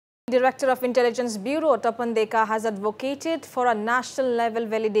Director of Intelligence Bureau Tapan Deka has advocated for a national level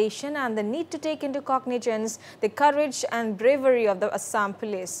validation and the need to take into cognizance the courage and bravery of the Assam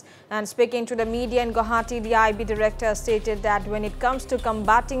Police. And speaking to the media in Guwahati, the IB director stated that when it comes to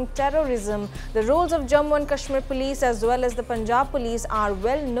combating terrorism, the roles of Jammu and Kashmir Police as well as the Punjab Police are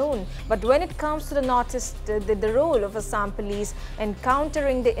well known. But when it comes to the Northeast, the role of Assam Police in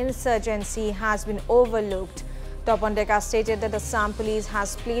countering the insurgency has been overlooked. Tapan Deka stated that the Assam Police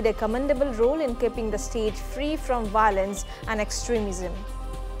has played a commendable role in keeping the state free from violence and extremism.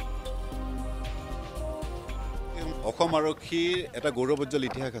 Assam Arokhi eta গৌৰৱোজ্জ্বল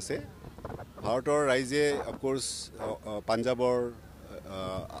ইতিহাস আছে ভাৰতৰ ৰাইজে of course পাঞ্জাবৰ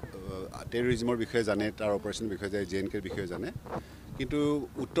টেৰৰিজমৰ বিষয়ে জানে তাৰ operation বিষয়ে জানে জেএনকেৰ বিষয়ে জানে কিন্তু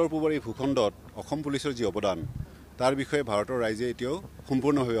উত্তৰ পূবৰ এই ভূখণ্ডত অসম পুলিচৰ যি অৱদান তাৰ বিষয়ে ভাৰতৰ ৰাইজে এতিয়াও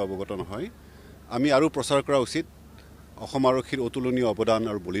সম্পূৰ্ণভাৱে অৱগত নহয় আমি আৰু প্ৰচাৰ কৰা উচিত অসম আৰক্ষীৰ অতুলনীয় অৱদান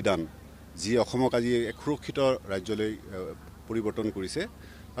আৰু বলিদান যি অসমক আজি এক সুৰক্ষিত ৰাজ্যলৈ পৰিৱৰ্তন কৰিছে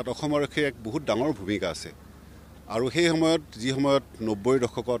তাত অসম আৰক্ষীৰ এক বহুত ডাঙৰ ভূমিকা আছে আৰু সেই সময়ত যি সময়ত 90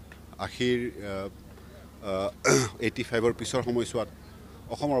 দশকত আখিৰ 85 পিছৰ সময়ছোৱাত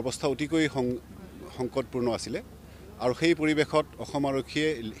অসমৰ অৱস্থা অতিকৈ সংকটপূৰ্ণ আছিল আৰু সেই পৰিৱেশত অসম আৰক্ষীয়ে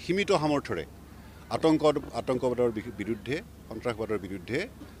সীমিত সামৰ্থৰে আতংকবাদৰ বিৰুদ্ধে সন্ত্ৰাসবাদৰ বিৰুদ্ধে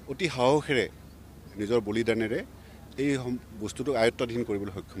অতি সাহসেৰে নিজৰ বলিদানেৰে এই বস্তুটো আয়ত্তাধীন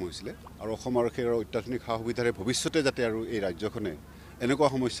কৰিবলৈ সক্ষম হৈছিল আৰু অসম আৰক্ষীৰ অত্যাধুনিক সা-সুবিধাৰে ভৱিষ্যতে যাতে আৰু এই ৰাজ্যখনে এনেকুৱা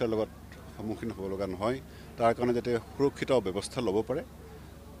সমস্যাৰ লগত সন্মুখীন হ'ব লগা নহয় তাৰ কাৰণে যাতে সুৰক্ষিত ব্যৱস্থা ল'ব পাৰে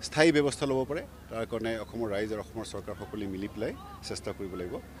স্থায়ী ব্যৱস্থা ল'ব পাৰে তাৰ কাৰণে অসমৰ ৰাইজ আৰু অসমৰ চৰকাৰ সকলোৱে মিলি পেলাই চেষ্টা কৰিব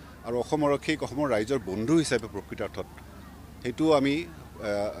লাগিব আৰু অসম আৰক্ষীক অসমৰ ৰাইজৰ বন্ধু হিচাপে প্ৰকৃতাৰ্থত হেতু আমি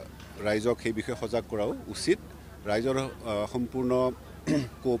ৰাইজক সেই বিষয়ে সজাগ কৰাও উচিত ৰাইজৰ সম্পূৰ্ণ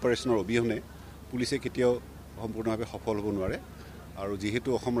কোঅপাৰেচনৰ অবিহনে পুলিচে কেতিয়াও সম্পূৰ্ণভাৱে সফল হ'ব নোৱাৰে আৰু যেহেতু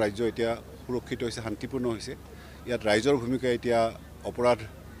অসম ৰাজ্য এতিয়া সুৰক্ষিত হৈছে শান্তিপূৰ্ণ হৈছে ইয়াত ৰাইজৰ ভূমিকা এতিয়া অপৰাধ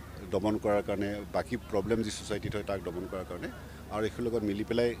দমন কৰাৰ কাৰণে বাকি প্ৰবলেম যি সোসাইটিত হয় তাক দমন কৰাৰ কাৰণে আৰু এখৰ লগত মিলি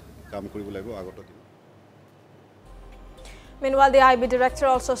পেলাই কাম কৰিব লাগিব আগত দিন Meanwhile, the IB director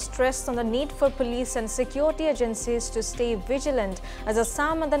also stressed on the need for police and security agencies to stay vigilant as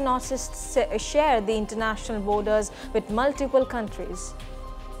Assam and the Northeast share the international borders with multiple countries.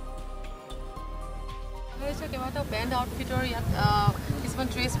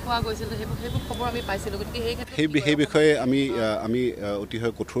 সেই বিষয়ে আমি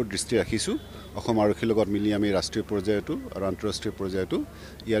অতিশয় কঠোৰ দৃষ্টি ৰাখিছোঁ অসম আৰক্ষীৰ লগত মিলি আমি ৰাষ্ট্ৰীয় পৰ্যায়তো আৰু আন্তঃৰাষ্ট্ৰীয় পৰ্যায়তো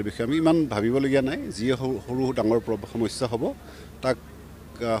ইয়াৰ বিষয়ে আমি ইমান ভাবিবলগীয়া নাই যি সৰু ডাঙৰ সমস্যা হ'ব তাক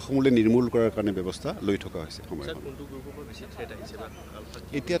সমূলে নিৰ্মূল কৰাৰ কাৰণে ব্যৱস্থা লৈ থকা হৈছে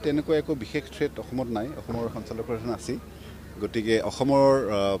এতিয়া তেনেকুৱা একো বিশেষ থ্ৰেট অসমত নাই অসমৰ সঞ্চালক প্ৰধান আছে গতিকে অসমৰ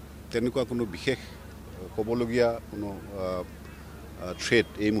তেনেকুৱা কোনো বিশেষ ক'বলগীয়া কোনো থ্ৰেট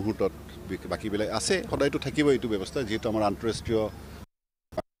এই মুহূৰ্তত বাকিবিলাক আছে সদায়তো থাকিব এইটো ব্যৱস্থা যেহেতু আমাৰ আন্তঃৰাষ্ট্ৰীয়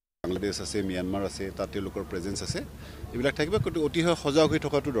বাংলাদেশ আছে মিয়ানমাৰ আছে তাত তেওঁলোকৰ প্ৰেজেন্স আছে এইবিলাক থাকিব কিন্তু অতিশয় সজাগ হৈ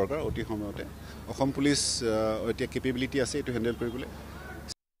থকাটো দৰকাৰ অতি সময়তে অসম পুলিচ এতিয়া কেপেবিলিটি আছে এইটো হেণ্ডেল কৰিবলৈ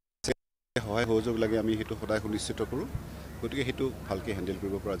সহায় সহযোগ লাগে আমি সেইটো সদায় সুনিশ্চিত কৰোঁ গতিকে সেইটো ভালকে হেণ্ডেল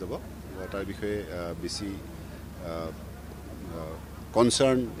কৰিব পৰা যাব তাৰ বিষয়ে বেছি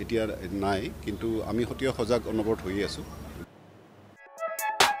কনসাৰ্ন এতিয়া নাই কিন্তু আমি সঠিক সজাগ অনুভৱ হৈ আছো